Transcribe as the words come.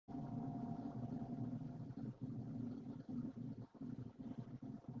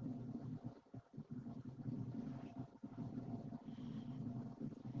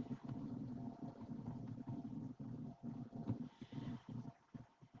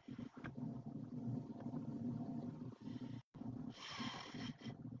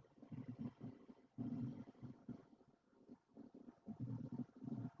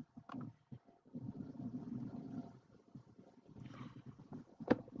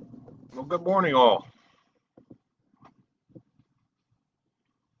Well, good morning, all.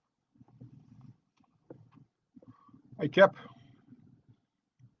 Hi, Kip.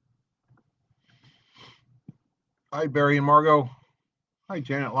 Hi, Barry and Margot. Hi,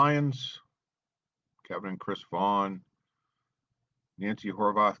 Janet Lyons, Kevin and Chris Vaughn, Nancy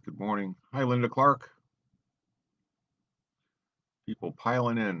Horvath. Good morning. Hi, Linda Clark. People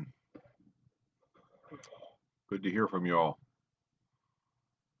piling in. Good to hear from you all.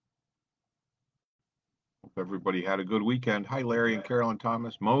 Hope everybody had a good weekend. Hi, Larry and Carolyn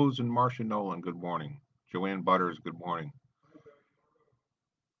Thomas, Mose and Marcia Nolan. Good morning. Joanne Butters. Good morning.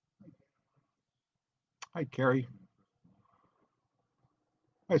 Hi, Carrie.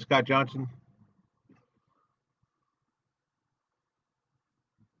 Hi, Scott Johnson.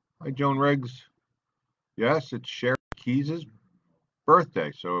 Hi, Joan Riggs. Yes, it's Sherry Keys'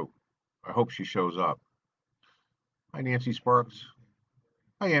 birthday, so I hope she shows up. Hi, Nancy Sparks.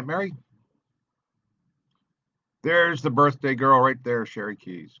 Hi, Aunt Mary. There's the birthday girl right there, Sherry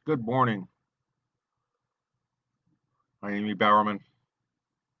Keys. Good morning. Hi, Amy Bowerman.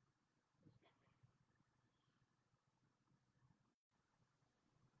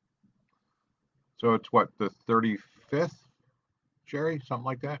 So it's what, the 35th, Sherry? Something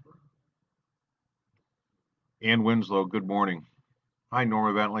like that? Ann Winslow, good morning. Hi,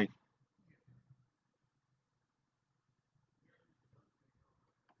 Norma Bentley.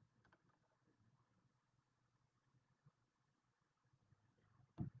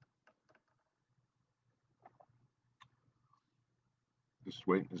 Just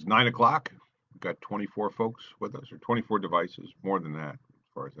wait. It's 9 o'clock. We've got 24 folks with us, or 24 devices, more than that, as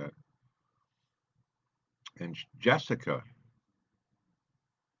far as that. And Jessica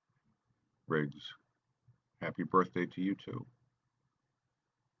Riggs, happy birthday to you too.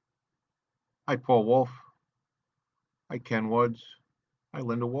 Hi, Paul Wolf. Hi, Ken Woods. Hi,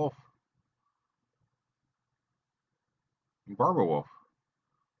 Linda Wolf. And Barbara Wolf.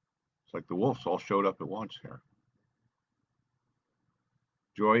 It's like the Wolves all showed up at once here.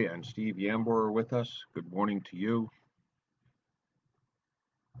 Joy and Steve Yambor are with us. Good morning to you.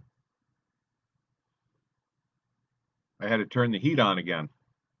 I had to turn the heat on again.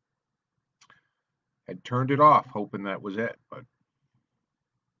 Had turned it off, hoping that was it, but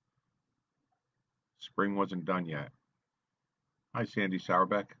spring wasn't done yet. Hi, Sandy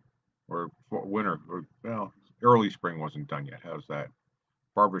Sauerbeck, or winter, or well, early spring wasn't done yet. How's that?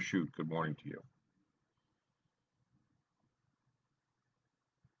 Barbara Shute, good morning to you.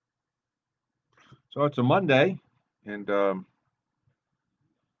 So it's a Monday, and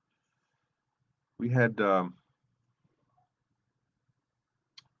we had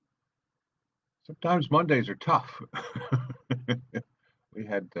sometimes Mondays are tough. We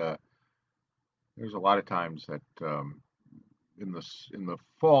had there's a lot of times that in the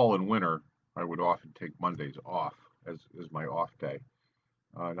fall and winter I would often take Mondays off as my off day.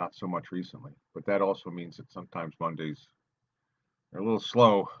 Not so much recently, but that also means that sometimes Mondays are a little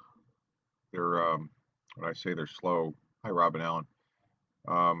slow. They're when I say they're slow. Hi, Robin Allen.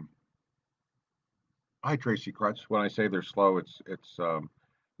 Um, Hi, Tracy Crutch. When I say they're slow, it's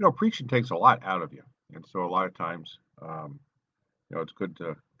preaching takes a lot out of you, and so a lot of times it's good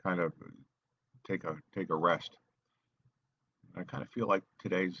to kind of take a rest. I kind of feel like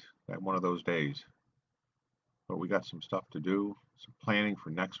today's one of those days, but we got some stuff to do, some planning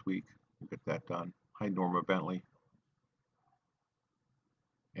for next week. We'll get that done. Hi, Norma Bentley.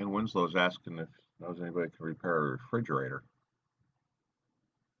 And Winslow's asking if knows anybody can repair a refrigerator.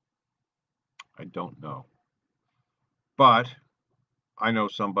 I don't know, but I know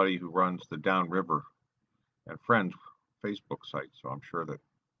somebody who runs the Downriver and Friends Facebook site, so I'm sure that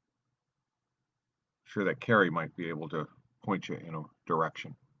Carrie might be able to point you in a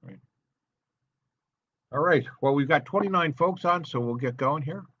direction, right? All right. Well, we've got 29 folks on, so we'll get going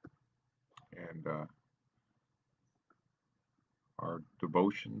here. And our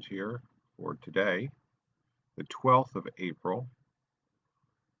devotions here for today, the 12th of April.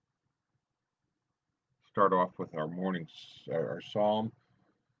 Start off with our morning, our psalm.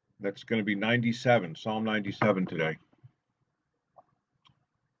 That's going to be 97, Psalm 97 today.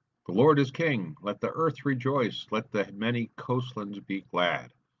 The Lord is king. Let the earth rejoice. Let the many coastlands be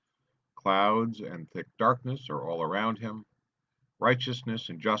glad. Clouds and thick darkness are all around him. Righteousness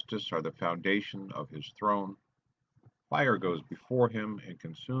and justice are the foundation of his throne. Fire goes before him and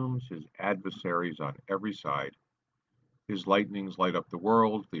consumes his adversaries on every side. His lightnings light up the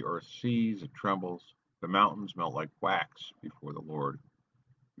world. The earth sees, it trembles. The mountains melt like wax before the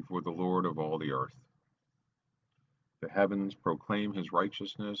Lord of all the earth. The heavens proclaim his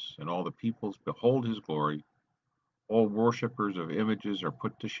righteousness, and all the peoples behold his glory. All worshippers of images are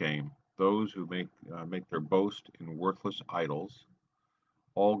put to shame. those who make their boast in worthless idols.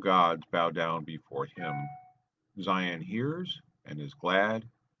 All gods bow down before him. Zion hears and is glad,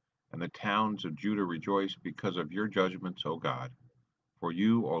 and the towns of Judah rejoice because of your judgments, O God. For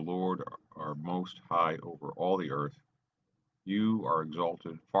you, O Lord, are most high over all the earth. You are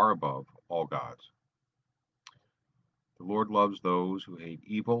exalted far above all gods. The Lord loves those who hate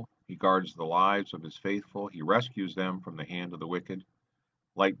evil. He guards the lives of his faithful. He rescues them from the hand of the wicked.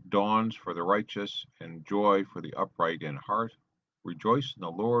 Light dawns for the righteous and joy for the upright in heart. Rejoice in the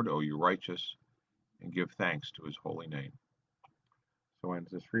Lord, O you righteous, and give thanks to his holy name. So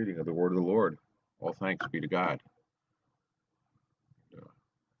ends this reading of the word of the Lord. All thanks be to God.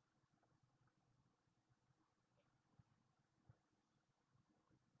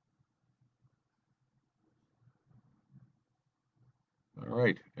 All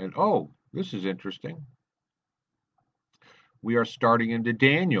right. And this is interesting. We are starting into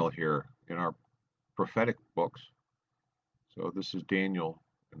Daniel here in our prophetic books. So this is Daniel,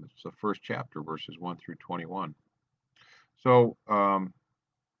 and it's the first chapter, verses 1 through 21. So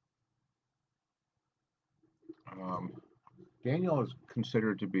Daniel is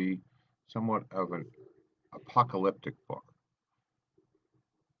considered to be somewhat of an apocalyptic book.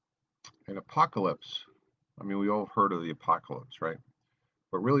 An apocalypse, I mean, we all heard of the apocalypse, right?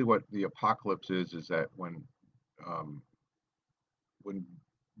 But really what the apocalypse is that when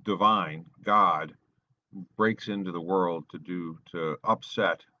divine God breaks into the world to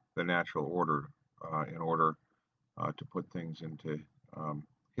upset the natural order in order to put things into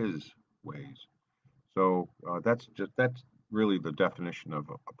his ways. So that's really the definition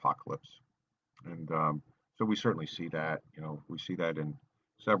of apocalypse. And so we certainly see that, we see that in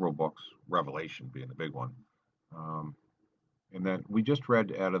several books, Revelation being the big one. And then we just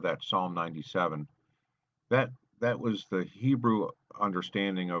read out of that Psalm 97, that was the Hebrew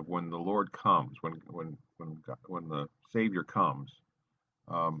understanding of when the Lord comes, when the Savior comes,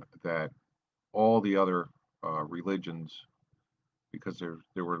 that all the other religions, because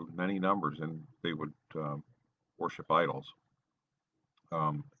there were many numbers and they would worship idols,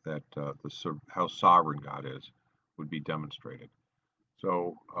 that how sovereign God is would be demonstrated.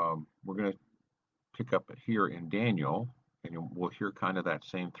 So we're going to pick up here in Daniel, and we'll hear kind of that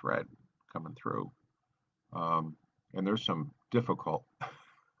same thread coming through. And there's some difficult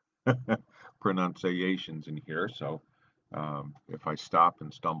pronunciations in here, so if I stop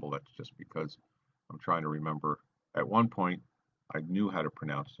and stumble, that's just because I'm trying to remember. At one point, I knew how to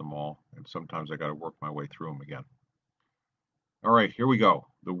pronounce them all, and sometimes I got to work my way through them again. All right, here we go.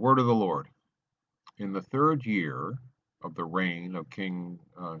 The word of the Lord. In the 3rd year of the reign of King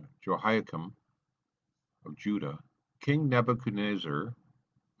Jehoiakim of Judah, King Nebuchadnezzar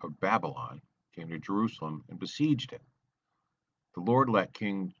of Babylon came to Jerusalem and besieged it. The Lord let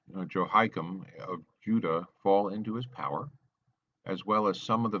King Jehoiakim of Judah fall into his power, as well as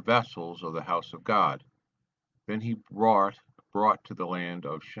some of the vessels of the house of God. Then he brought to the land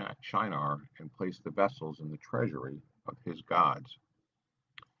of Shinar and placed the vessels in the treasury of his gods.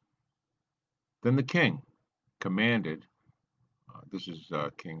 Then the king commanded, this is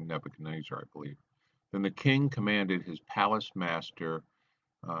King Nebuchadnezzar, I believe. Then the king commanded his palace master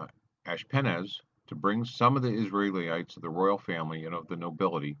Ashpenaz to bring some of the Israelites of the royal family and of the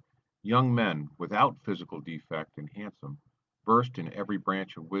nobility, young men without physical defect and handsome, versed in every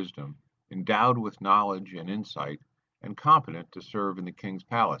branch of wisdom, endowed with knowledge and insight, and competent to serve in the king's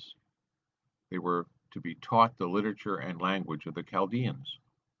palace. They were to be taught the literature and language of the Chaldeans.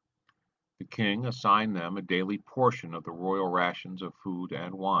 The king assigned them a daily portion of the royal rations of food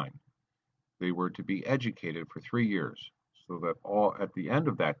and wine. They were to be educated for 3 years, so that at the end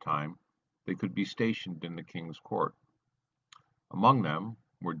of that time they could be stationed in the king's court. Among them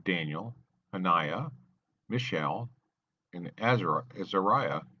were Daniel, Hananiah, Mishael, and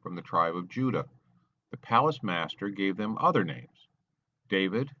Azariah from the tribe of Judah. The palace master gave them other names.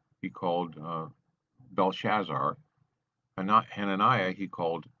 David he called Belshazzar, Hananiah he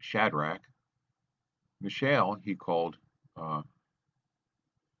called Shadrach, Mishael he called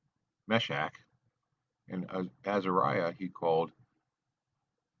Meshach, and Azariah he called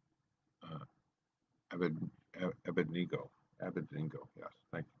Abednego. Yes,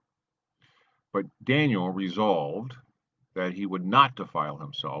 thank you. But Daniel resolved that he would not defile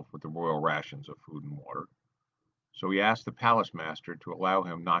himself with the royal rations of food and water. So he asked the palace master to allow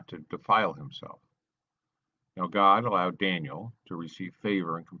him not to defile himself. Now God allowed Daniel to receive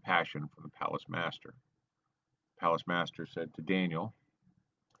favor and compassion from the palace master. The palace master said to Daniel,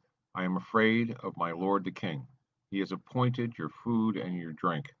 I am afraid of my lord the king. He has appointed your food and your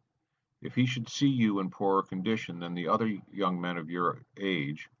drink. If he should see you in poorer condition than the other young men of your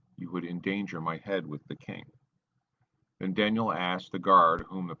age, you would endanger my head with the king. Then Daniel asked the guard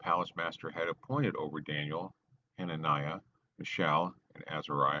whom the palace master had appointed over Daniel, Hananiah, Mishael, and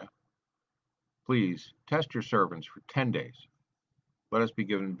Azariah, please test your servants for 10 days. Let us be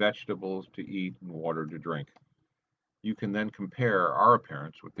given vegetables to eat and water to drink. You can then compare our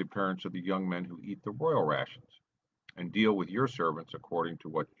appearance with the appearance of the young men who eat the royal rations, and deal with your servants according to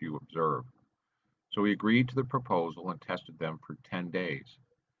what you observe. So he agreed to the proposal and tested them for 10 days.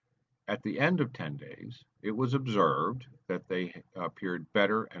 At the end of 10 days, it was observed that they appeared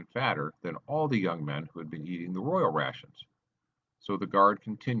better and fatter than all the young men who had been eating the royal rations. So the guard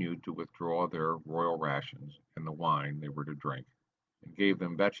continued to withdraw their royal rations and the wine they were to drink, and gave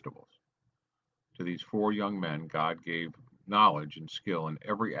them vegetables. To these 4 young men, God gave knowledge and skill in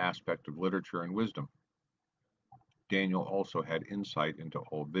every aspect of literature and wisdom. Daniel also had insight into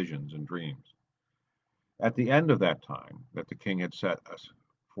all visions and dreams. At the end of that time that the king had set us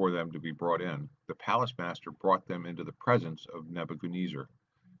for them to be brought in, the palace master brought them into the presence of Nebuchadnezzar,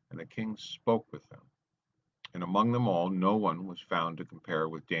 and the king spoke with them. And among them all, no one was found to compare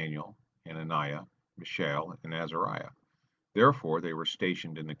with Daniel, Hananiah, Mishael, and Azariah. Therefore, they were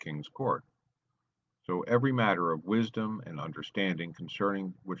stationed in the king's court. So every matter of wisdom and understanding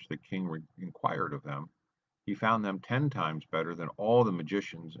concerning which the king inquired of them, he found them 10 times better than all the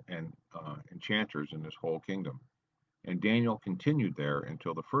magicians and enchanters in this whole kingdom. And Daniel continued there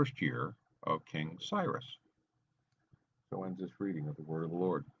until the first year of King Cyrus. So ends this reading of the word of the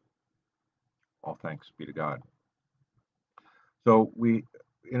Lord. All thanks be to God. So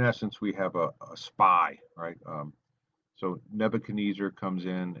in essence, we have a spy, right? So Nebuchadnezzar comes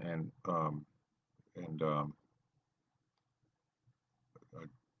in and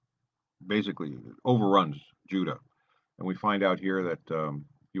basically overruns Judah. And we find out here that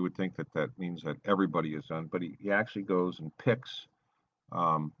you would think that that means that everybody is done, but he actually goes and picks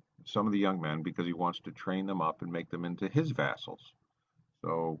some of the young men because he wants to train them up and make them into his vassals.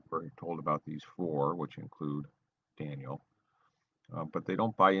 So we're told about these 4, which include Daniel, but they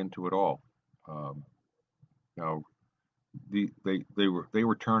don't buy into it all. Now, they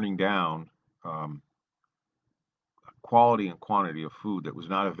were turning down quality and quantity of food that was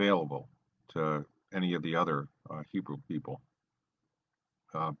not available to any of the other Hebrew people,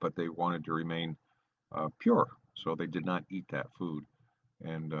 but they wanted to remain pure, so they did not eat that food.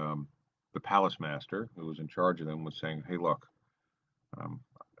 And the palace master, who was in charge of them, was saying, "Hey, look,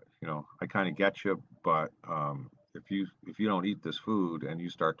 I kind of get you, but if you don't eat this food and you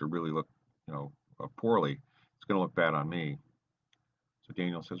start to really look, poorly, it's going to look bad on me." So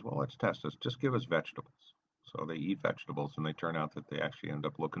Daniel says, "Well, let's test this. Just give us vegetables." So they eat vegetables, and they turn out that they actually end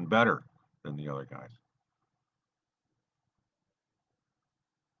up looking better than the other guys.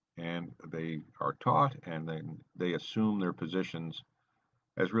 And they are taught, and then they assume their positions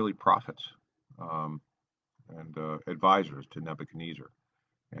as really prophets and advisors to Nebuchadnezzar.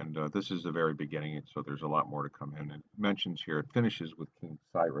 And this is the very beginning, so there's a lot more to come in. It mentions here, it finishes with King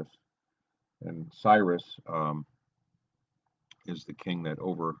Cyrus. And Cyrus is the king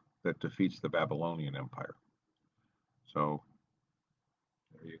that defeats the Babylonian Empire. So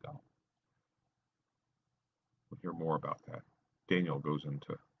there you go. We'll hear more about that. Daniel goes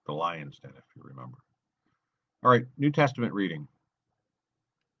into the lion's den, if you remember. All right, New Testament reading.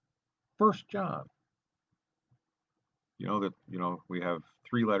 1 John. We have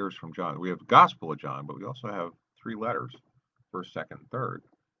 3 letters from John. We have the Gospel of John, but we also have 3 letters, 1st, 2nd, and 3rd.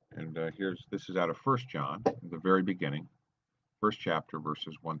 And this is out of 1 John, the very beginning, 1st chapter,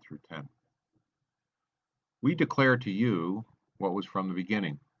 verses 1 through 10. We declare to you what was from the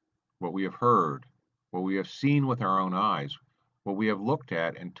beginning, what we have heard, what we have seen with our own eyes, what we have looked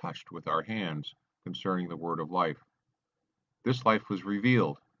at and touched with our hands concerning the word of life. This life was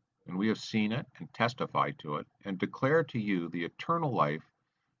revealed, and we have seen it and testified to it, and declare to you the eternal life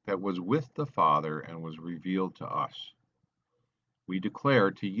that was with the Father and was revealed to us. We declare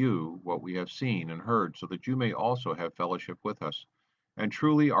to you what we have seen and heard, so that you may also have fellowship with us. And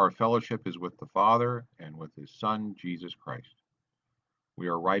truly our fellowship is with the Father and with his Son, Jesus Christ. We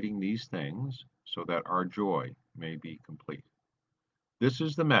are writing these things so that our joy may be complete. This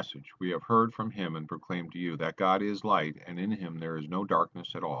is the message we have heard from him and proclaimed to you, that God is light, and in him there is no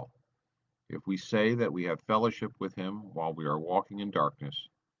darkness at all. If we say that we have fellowship with him while we are walking in darkness,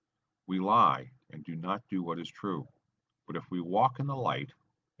 we lie and do not do what is true. But if we walk in the light,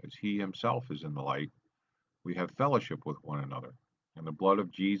 as he himself is in the light, we have fellowship with one another, and the blood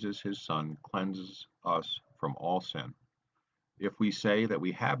of Jesus, his Son, cleanses us from all sin. If we say that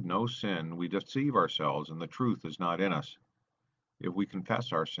we have no sin, we deceive ourselves, and the truth is not in us. If we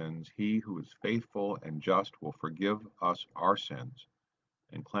confess our sins, he who is faithful and just will forgive us our sins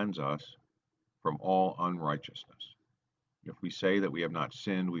and cleanse us from all unrighteousness. If we say that we have not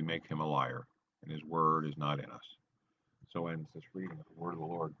sinned, we make him a liar, and his word is not in us. So ends this reading of the word of the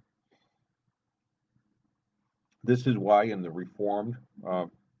Lord. This is why in the Reformed uh,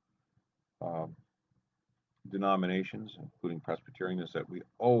 denominations, including Presbyterian, is that we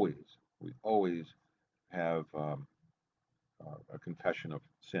always have a confession of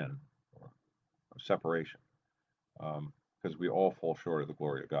sin or of separation, because we all fall short of the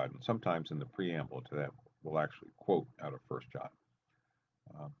glory of God. And sometimes in the preamble to that, we'll actually quote out of 1 John.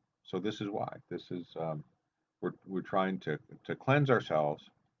 So this is why. This is we're trying to cleanse ourselves,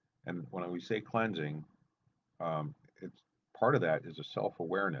 and when we say cleansing, it's part of that is a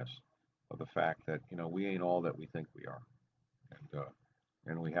self-awareness of the fact that we ain't all that we think we are,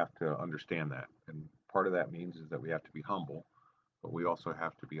 and we have to understand that. And part of that means is that we have to be humble, but we also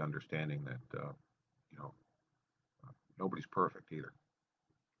have to be understanding that nobody's perfect either.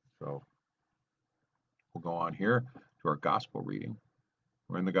 So we'll go on here to our gospel reading.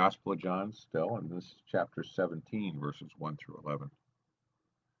 We're in the Gospel of John still, and this is chapter 17, verses 1 through 11.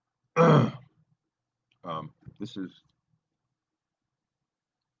 This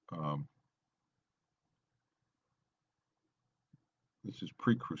is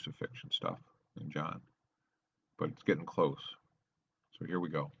pre-crucifixion stuff in John, but it's getting close. So here we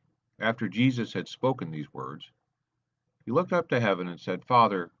go. After Jesus had spoken these words, he looked up to heaven and said,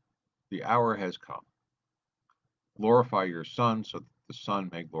 Father, the hour has come. Glorify your Son, so that the Son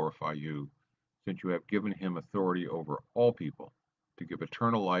may glorify you, since you have given him authority over all people, to give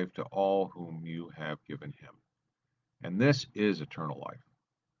eternal life to all whom you have given him. And this is eternal life,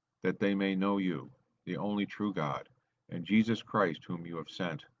 that they may know you, the only true God, and Jesus Christ, whom you have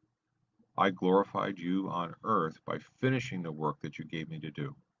sent. I glorified you on earth by finishing the work that you gave me to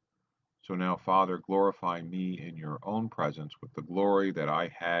do. So now, Father, glorify me in your own presence with the glory that I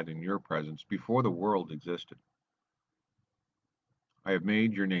had in your presence before the world existed. I have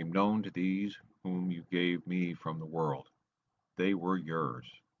made your name known to these whom you gave me from the world. They were yours,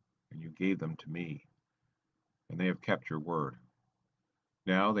 and you gave them to me, and they have kept your word.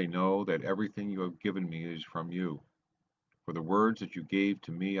 Now they know that everything you have given me is from you. For the words that you gave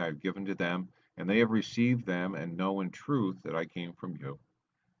to me I have given to them, and they have received them and know in truth that I came from you,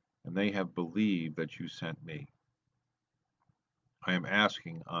 and they have believed that you sent me. I am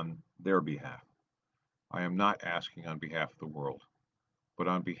asking on their behalf. I am not asking on behalf of the world, but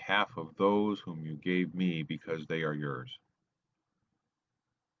on behalf of those whom you gave me, because they are yours.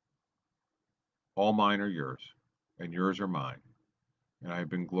 All mine are yours, and yours are mine, and I have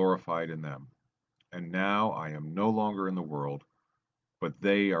been glorified in them. And now I am no longer in the world, but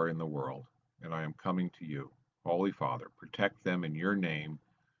they are in the world, and I am coming to you. Holy Father, protect them in your name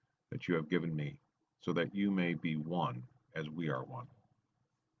that you have given me, so that you may be one as we are one.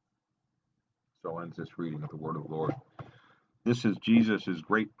 So ends this reading of the word of the Lord. This is Jesus'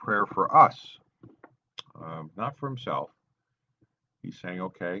 great prayer for us, not for himself. He's saying,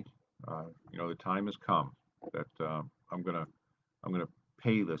 okay, the time has come that I'm gonna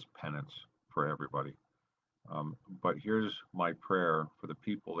pay this penance for everybody. But here's my prayer for the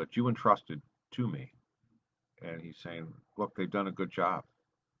people that you entrusted to me. And he's saying, look, they've done a good job.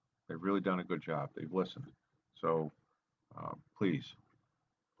 They've really done a good job. They've listened. So please,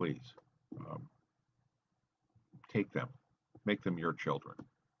 take them, make them your children.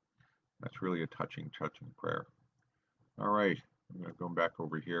 That's really a touching prayer. All right, I'm going to go back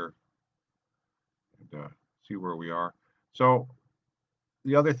over here and see where we are. So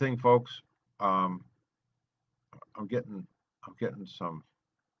the other thing, folks, I'm getting some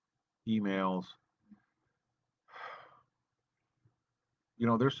emails.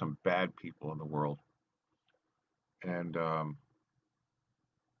 There's some bad people in the world, and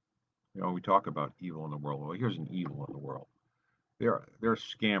we talk about evil in the world. Well, here's an evil in the world. There are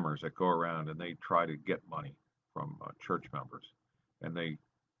scammers that go around and they try to get money from church members, and they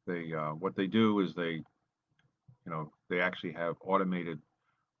what they do is they actually have automated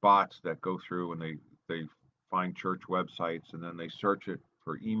bots that go through and they find church websites, and then they search it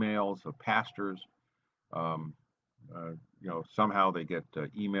for emails of pastors. Somehow they get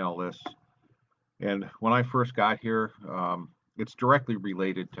email lists. And when I first got here, it's directly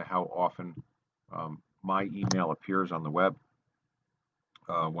related to how often my email appears on the web.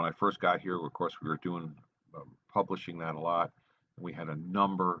 When I first got here, of course, we were doing publishing that a lot. We had a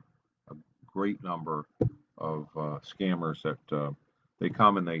great number of scammers that they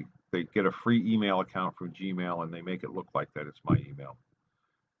come and they get a free email account from Gmail, and they make it look like that it's my email,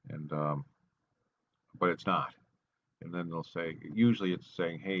 and but it's not. And then they'll say, usually it's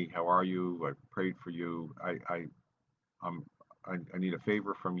saying, "Hey, how are you? I prayed for you. I need a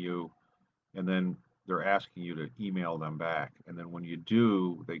favor from you, and then they're asking you to email them back. And then when you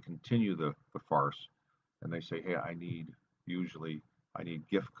do, they continue the farce, and they say, hey, usually I need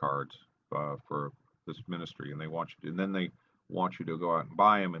gift cards for this ministry, and they want you to, and then they want you to go out and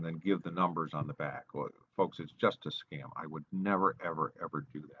buy them and then give the numbers on the back. Well, folks, it's just a scam. I would never, ever, ever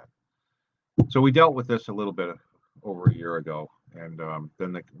do that. So we dealt with this a little bit over a year ago, and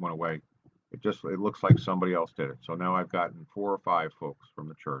then they went away. It looks like somebody else did it. So now I've gotten 4 or 5 folks from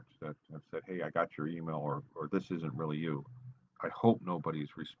the church that have said, hey, I got your email, or this isn't really you. I hope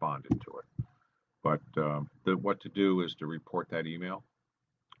nobody's responded to it. But what to do is to report that email.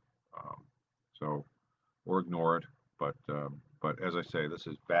 So, or ignore it. But as I say, this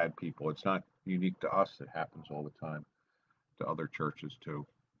is bad people. It's not unique to us. It happens all the time to other churches too.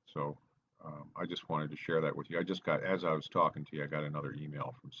 So I just wanted to share that with you. As I was talking to you, I got another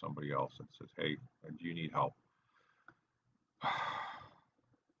email from somebody else that says, hey, do you need help?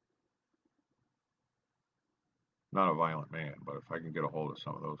 Not a violent man, but if I can get a hold of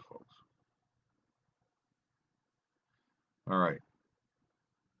some of those folks. All right.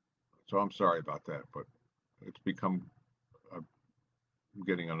 So I'm sorry about that, but it's become, I'm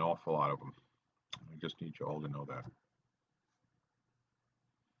getting an awful lot of them. I just need you all to know that.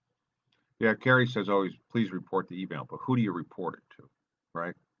 Yeah, Carrie says always, please report the email, but who do you report it to,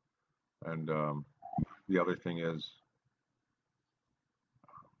 right? And the other thing is,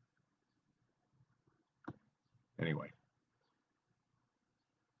 anyway.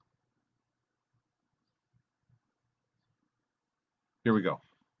 Here we go.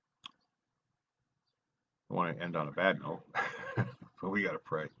 I want to end on a bad note, but we got to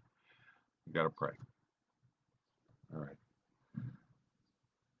pray. We got to pray. All right.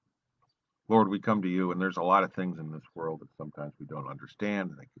 Lord, we come to you, and there's a lot of things in this world that sometimes we don't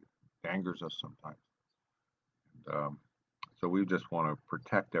understand, and it angers us sometimes. And, so we just want to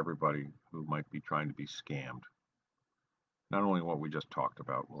protect everybody who might be trying to be scammed. Not only what we just talked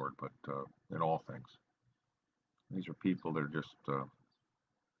about, Lord, but in all things. These are people that are just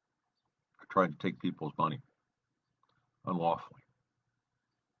trying to take people's money unlawfully.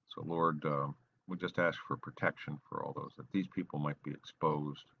 So, Lord, we just ask for protection for all those, that these people might be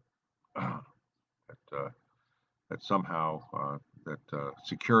exposed, that somehow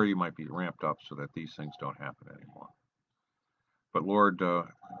security might be ramped up so that these things don't happen anymore. But Lord,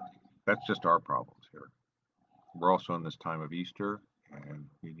 that's just our problems here. We're also in this time of Easter, and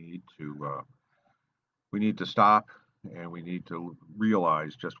we need to stop, and we need to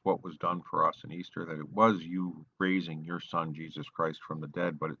realize just what was done for us in Easter, that it was you raising your son Jesus Christ from the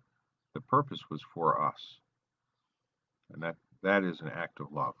dead, but the purpose was for us, and that is an act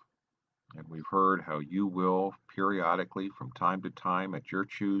of love. And we've heard how you will periodically, from time to time, at your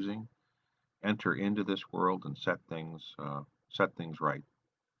choosing, enter into this world and set things right.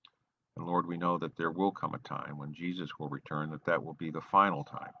 And Lord, we know that there will come a time when Jesus will return, that will be the final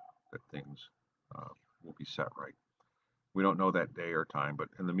time that things will be set right. We don't know that day or time, but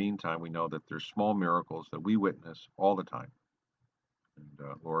in the meantime, we know that there's small miracles that we witness all the time. And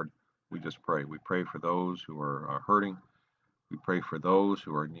Lord, we just pray. We pray for those who are hurting. We pray for those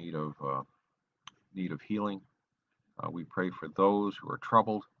who are in need of healing. We pray for those who are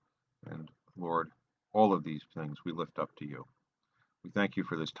troubled. And Lord, all of these things we lift up to you. We thank you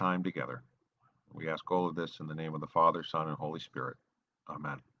for this time together. We ask all of this in the name of the Father, Son, and Holy Spirit.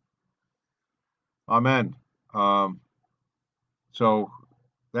 Amen. Amen. So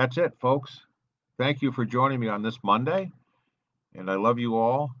that's it, folks. Thank you for joining me on this Monday. And I love you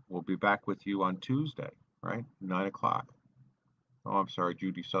all. We'll be back with you on Tuesday, right? 9 o'clock. Oh, I'm sorry.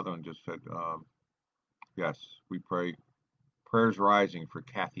 Judy Sutherland just said, yes, we pray. Prayers rising for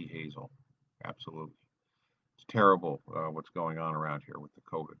Kathy Hazel. Absolutely. It's terrible what's going on around here with the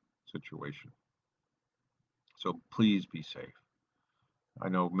COVID situation. So please be safe. I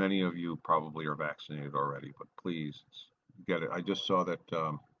know many of you probably are vaccinated already, but please get it. I just saw that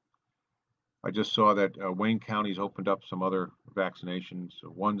Wayne County's opened up some other vaccinations.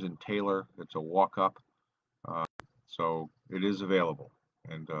 One's in Taylor. It's a walk-up. So it is available,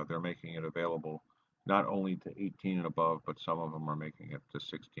 and they're making it available not only to 18 and above, but some of them are making it to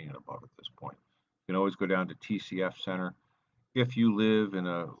 16 and above at this point. You can always go down to TCF Center. If you live in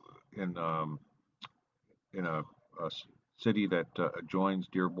a city that adjoins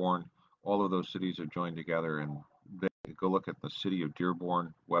Dearborn, all of those cities are joined together, and go look at the City of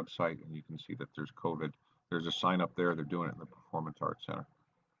Dearborn website, and you can see that there's COVID. There's a sign up there. They're doing it in the Performance Arts Center,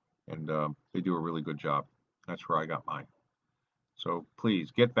 and they do a really good job. That's where I got mine. So please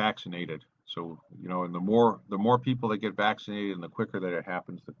get vaccinated. So, and the more people that get vaccinated, and the quicker that it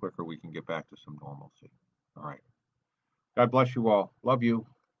happens, the quicker we can get back to some normalcy. All right. God bless you all. Love you.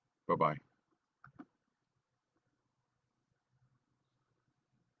 Bye-bye.